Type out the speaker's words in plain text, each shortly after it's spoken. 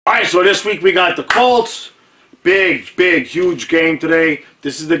Alright, so this week we got the Colts. Big, huge game today.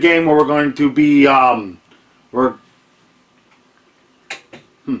 This is the game where we're going to be,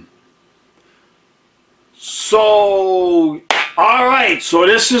 So, alright, so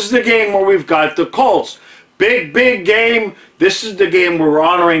this is the game where we've got the Colts. Big game. This is the game where we're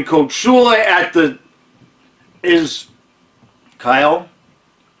honoring Coach Shula at the... Kyle?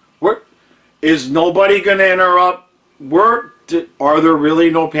 Is nobody going to interrupt? Are there really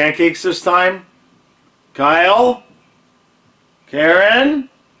no pancakes this time? Kyle? Karen?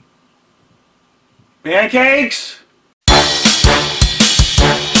 Pancakes?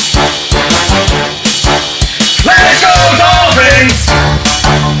 Let's go Dolphins!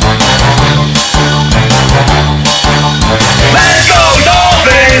 Let's go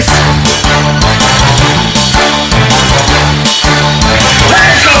Dolphins!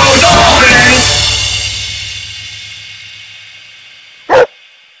 Let's go Dolphins!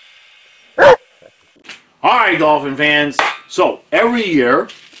 Alright, Dolphin fans. So, every year,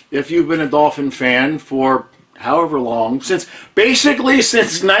 if you've been a Dolphin fan for however long, basically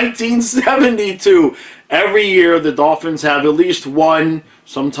since 1972, every year the Dolphins have at least one,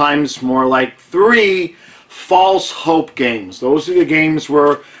 sometimes more like three, false hope games. Those are the games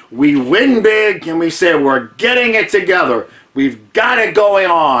where we win big and we say we're getting it together. We've got it going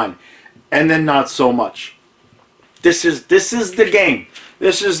on. And then not so much. This is the game.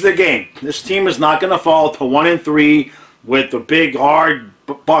 This is the game. This team is not going to fall to 1-3 with the big hard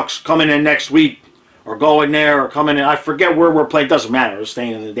Bucks coming in next week or going there or coming in. I forget where we're playing. Doesn't matter. We're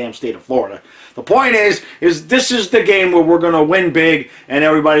staying in the damn state of Florida. The point is this is the game where we're going to win big and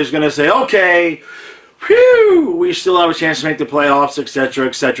everybody's going to say, okay, whew, we still have a chance to make the playoffs, etc.,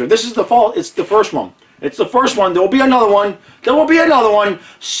 etc. This is the fall. It's the first one. It's the first one. There will be another one. There will be another one.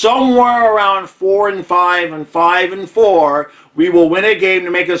 Somewhere around 4-5 and 5-4, we will win a game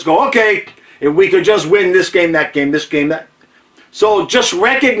to make us go, okay, if we could just win this game, that game, this game, that. So just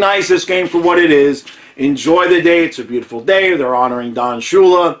recognize this game for what it is. Enjoy the day. It's a beautiful day. They're honoring Don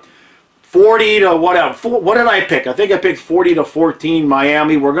Shula. 40 to whatever. What did I pick? I think I picked 40-14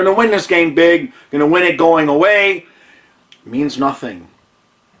 Miami. We're going to win this game big. Going to win it going away. It means nothing.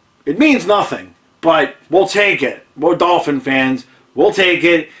 It means nothing. But we'll take it. We're Dolphin fans. We'll take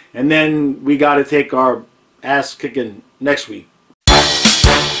it. And then we got to take our ass kicking next week.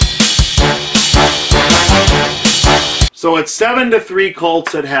 So it's 7-3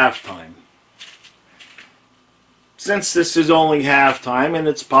 Colts at halftime. Since this is only halftime and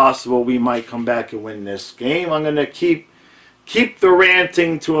it's possible we might come back and win this game, I'm going to keep the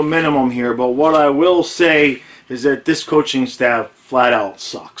ranting to a minimum here. But what I will say is that this coaching staff flat out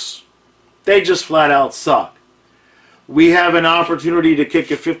sucks. They just flat out suck. We have an opportunity to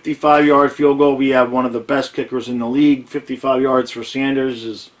kick a 55-yard field goal. We have one of the best kickers in the league. 55 yards for Sanders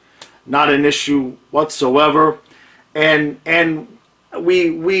is not an issue whatsoever. And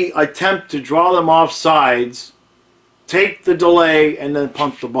we attempt to draw them off sides, take the delay, and then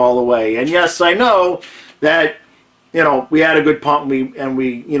punt the ball away. And yes, I know that, you know, we had a good punt and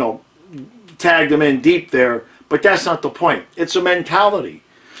we you know, tagged them in deep there, but that's not the point. It's a mentality.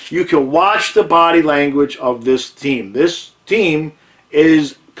 You can watch the body language of this team. This team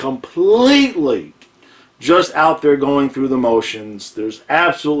is completely just out there going through the motions. There's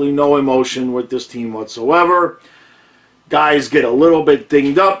absolutely no emotion with this team whatsoever. Guys get a little bit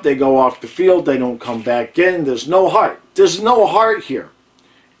dinged up. They go off the field. They don't come back in. There's no heart. There's no heart here.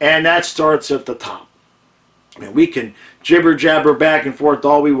 And that starts at the top. And we can jibber-jabber back and forth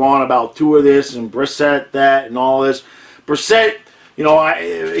all we want about two of this and Brissett that and all this. Brissett, you know,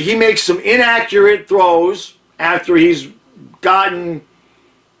 he makes some inaccurate throws after he's gotten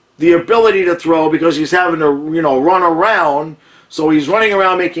the ability to throw because he's having to, you know, run around. So he's running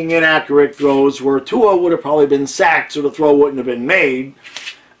around making inaccurate throws where Tua would have probably been sacked so the throw wouldn't have been made.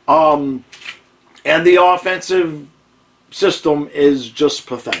 And the offensive system is just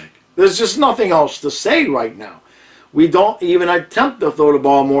pathetic. There's just nothing else to say right now. We don't even attempt to throw the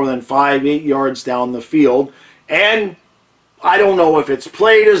ball more than 5-8 yards down the field. And I don't know if it's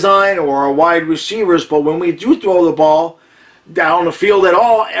play design or our wide receivers, but when we do throw the ball down the field at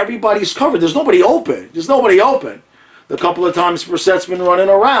all, everybody's covered. There's nobody open. There's nobody open. The couple of times Brissett's been running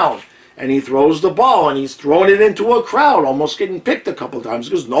around and he throws the ball and he's throwing it into a crowd, almost getting picked a couple of times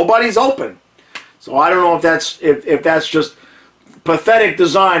because nobody's open. So I don't know if that's just pathetic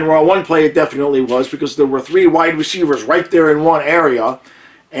design, where on one play it definitely was because there were 3 wide receivers right there in one area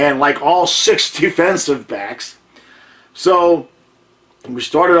and like all 6 defensive backs. So And we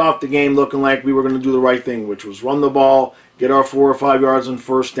started off the game looking like we were going to do the right thing, which was run the ball, get our 4 or 5 yards on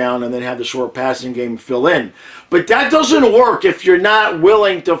first down, and then have the short passing game fill in. But that doesn't work if you're not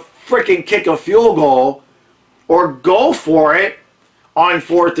willing to freaking kick a field goal or go for it on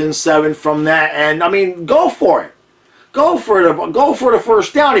 4th and 7 from that end. I mean, go for it. Go for the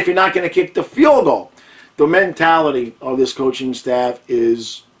first down if you're not going to kick the field goal. The mentality of this coaching staff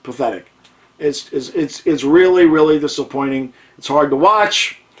is pathetic. It's really, really disappointing. It's hard to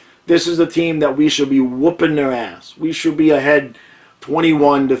watch. This is a team that we should be whooping their ass. We should be ahead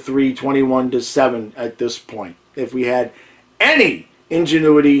 21-3, 21-7 at this point. If we had any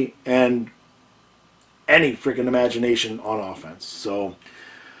ingenuity and any freaking imagination on offense. So,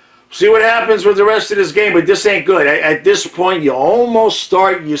 see what happens with the rest of this game, but this ain't good. At this point,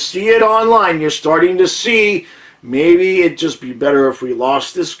 you see it online. You're starting to see maybe it'd just be better if we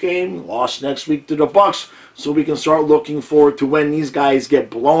lost this game, lost next week to the Bucs, so we can start looking forward to when these guys get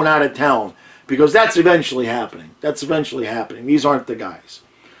blown out of town, because that's eventually happening. That's eventually happening. These aren't the guys.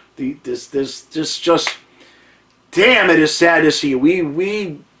 Just damn, it is sad to see.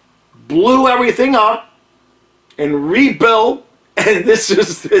 We blew everything up and rebuilt, and this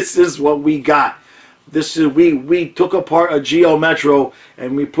is what we got. We took apart a Geo Metro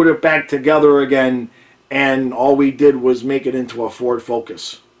and we put it back together again, and all we did was make it into a Ford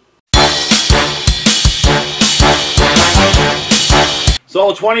Focus.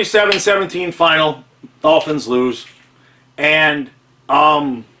 So 27-17 final, Dolphins lose, and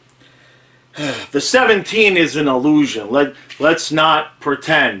the 17 is an illusion. Let's not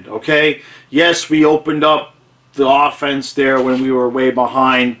pretend, okay? Yes, we opened up the offense there when we were way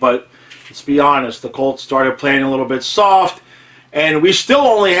behind, but let's be honest, the Colts started playing a little bit soft, and we still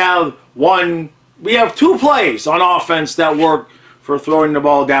only have we have 2 plays on offense that work for throwing the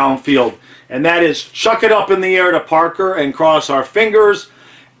ball downfield, and that is chuck it up in the air to Parker and cross our fingers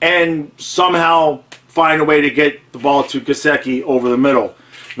and somehow find a way to get the ball to Gesicki over the middle.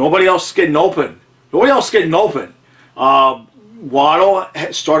 Nobody else is getting open. Waddle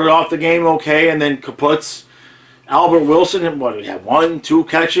started off the game okay, and then Kaputz. Albert Wilson, what, he had 1, 2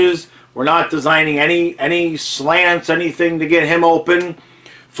 catches. We're not designing any slants, anything to get him open.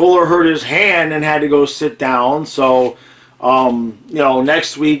 Fuller hurt his hand and had to go sit down. So,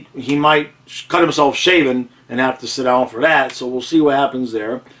 next week he might cut himself shaving and have to sit down for that. So we'll see what happens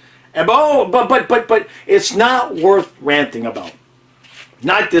there. And but it's not worth ranting about.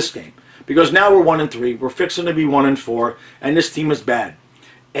 Not this game, because now we're 1-3. We're fixing to be 1-4, and this team is bad.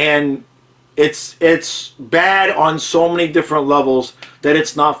 And it's bad on so many different levels that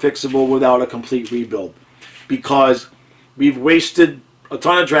it's not fixable without a complete rebuild, because we've wasted a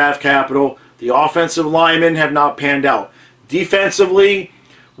ton of draft capital. The offensive linemen have not panned out. Defensively,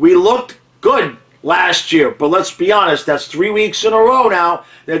 we looked good last year, but let's be honest, that's 3 weeks in a row now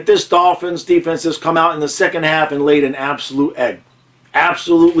that this Dolphins defense has come out in the second half and laid an absolute egg.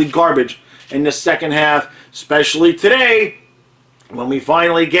 Absolutely garbage in the second half, especially today when we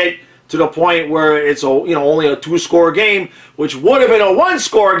finally get to the point where it's only a 2-score game, which would have been a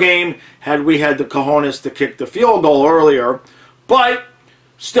 1-score game had we had the cojones to kick the field goal earlier. But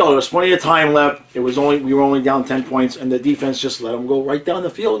still, there was plenty of time left. We were only down 10 points, and the defense just let them go right down the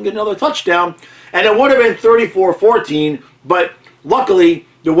field and get another touchdown. And it would have been 34-14, but luckily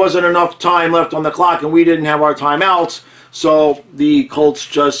there wasn't enough time left on the clock, and we didn't have our timeouts. So the Colts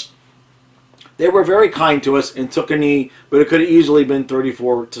they were very kind to us and took a knee, but it could have easily been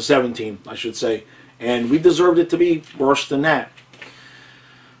 34-17, I should say. And we deserved it to be worse than that.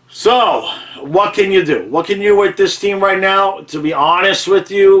 So, what can you do? What can you do with this team right now? To be honest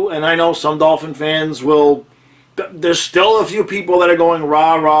with you, and I know some Dolphin fans will, there's still a few people that are going,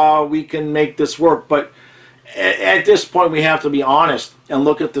 rah, rah, we can make this work. But at this point, we have to be honest and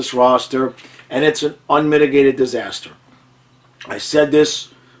look at this roster, and it's an unmitigated disaster. I said this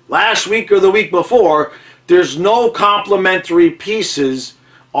last week or the week before. There's no complementary pieces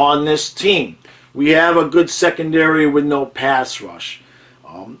on this team. We have a good secondary with no pass rush.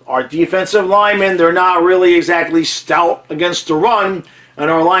 Our defensive linemen, they're not really exactly stout against the run, and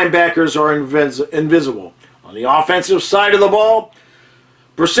our linebackers are invisible. On the offensive side of the ball,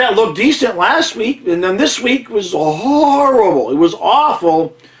 Brissett looked decent last week, and then this week was horrible. It was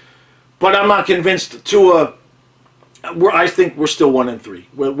awful, but I'm not convinced Tua. I think we're still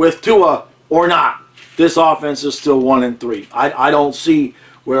 1-3 with Tua or not. This offense is still 1-3. I don't see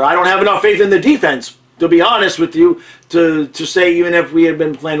where I don't have enough faith in the defense, to be honest with you, to say even if we had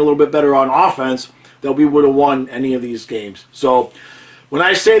been playing a little bit better on offense that we would have won any of these games. So when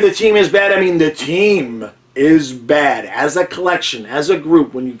I say the team is bad, I mean the team is bad as a collection, as a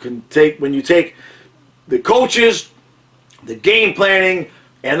group. When you take the coaches, the game planning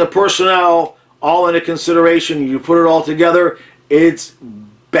and the personnel all into consideration, you put it all together, it's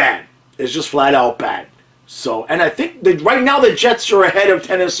bad. It's just flat out bad. So, and I think that right now the Jets are ahead of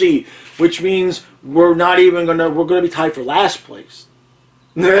Tennessee, which means we're gonna be tied for last place.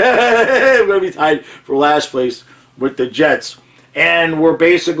 We're gonna be tied for last place with the Jets, and we're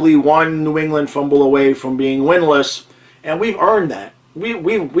basically one New England fumble away from being winless, and we've earned that. We've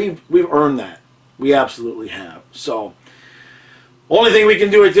earned that. We absolutely have. So, only thing we can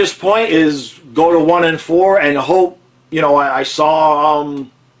do at this point is go to 1-4 and hope. You know, I saw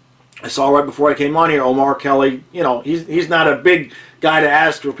right before I came on here, Omar Kelly. You know, he's not a big guy to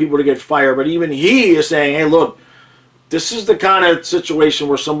ask for people to get fired, but even he is saying, "Hey, look, this is the kind of situation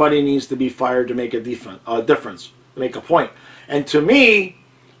where somebody needs to be fired to make a difference, to make a point." And to me,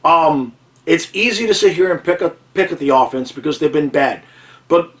 it's easy to sit here and pick at the offense because they've been bad,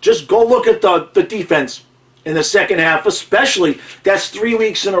 but just go look at the defense in the second half, especially. That's 3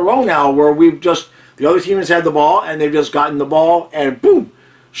 weeks in a row now where the other team has had the ball and they've just gotten the ball and boom,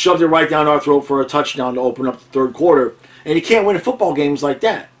 shoved it right down our throat for a touchdown to open up the third quarter. And you can't win football games like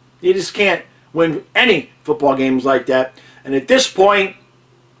that. You just can't win any football games like that. And at this point,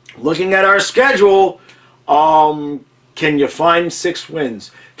 looking at our schedule, can you find 6 wins?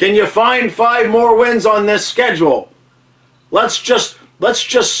 Can you find 5 more wins on this schedule? Let's just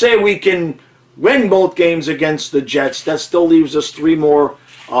say we can win both games against the Jets. That still leaves us 3 more.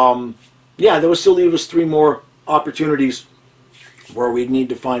 That would still leave us 3 more opportunities where we need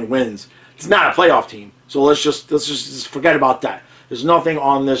to find wins. It's not a playoff team, so let's just forget about that. There's nothing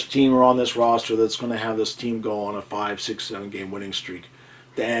on this team or on this roster that's going to have this team go on a 5, 6, 7 game winning streak.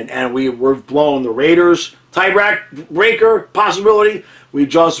 And we've blown the Raiders tiebreaker possibility. We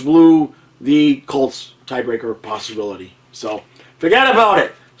just blew the Colts tiebreaker possibility. So forget about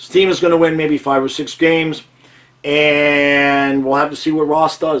it. This team is going to win maybe 5 or 6 games, and we'll have to see what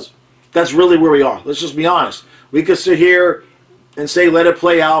Ross does. That's really where we are. Let's just be honest. We could sit here and say let it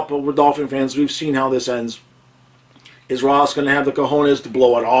play out, but we're Dolphin fans. We've seen how this ends. Is Ross going to have the cojones to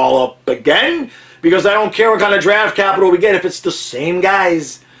blow it all up again? Because I don't care what kind of draft capital we get if it's the same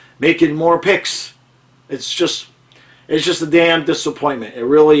guys making more picks. It's just a damn disappointment. It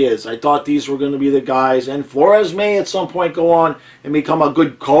really is. I thought these were going to be the guys, and Flores may at some point go on and become a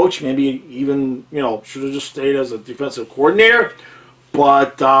good coach. Maybe even, should have just stayed as a defensive coordinator.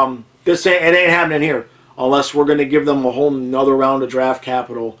 But it ain't happening here unless we're going to give them a whole another round of draft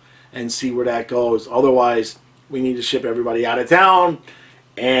capital and see where that goes. Otherwise, we need to ship everybody out of town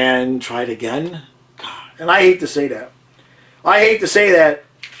and try it again. God, and I hate to say that. I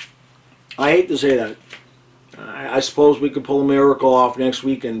suppose we could pull a miracle off next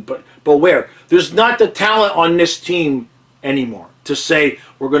weekend, but where? There's not the talent on this team anymore to say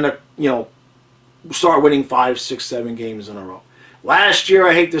we're going to, start winning 5, 6, 7 games in a row. Last year,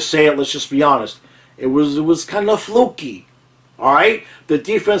 I hate to say it, let's just be honest, it was kind of fluky. All right? The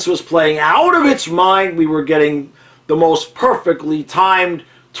defense was playing out of its mind. We were getting the most perfectly timed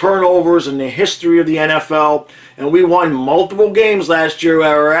turnovers in the history of the NFL, and we won multiple games last year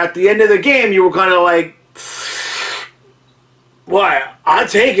where at the end of the game you were kind of like, what? I'll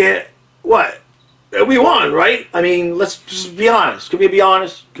take it. What? We won, right? I mean, let's just be honest. Can we be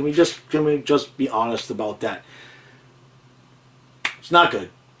honest? Can we just be honest about that? It's not good.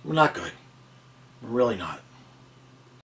 We're not good. We're really not.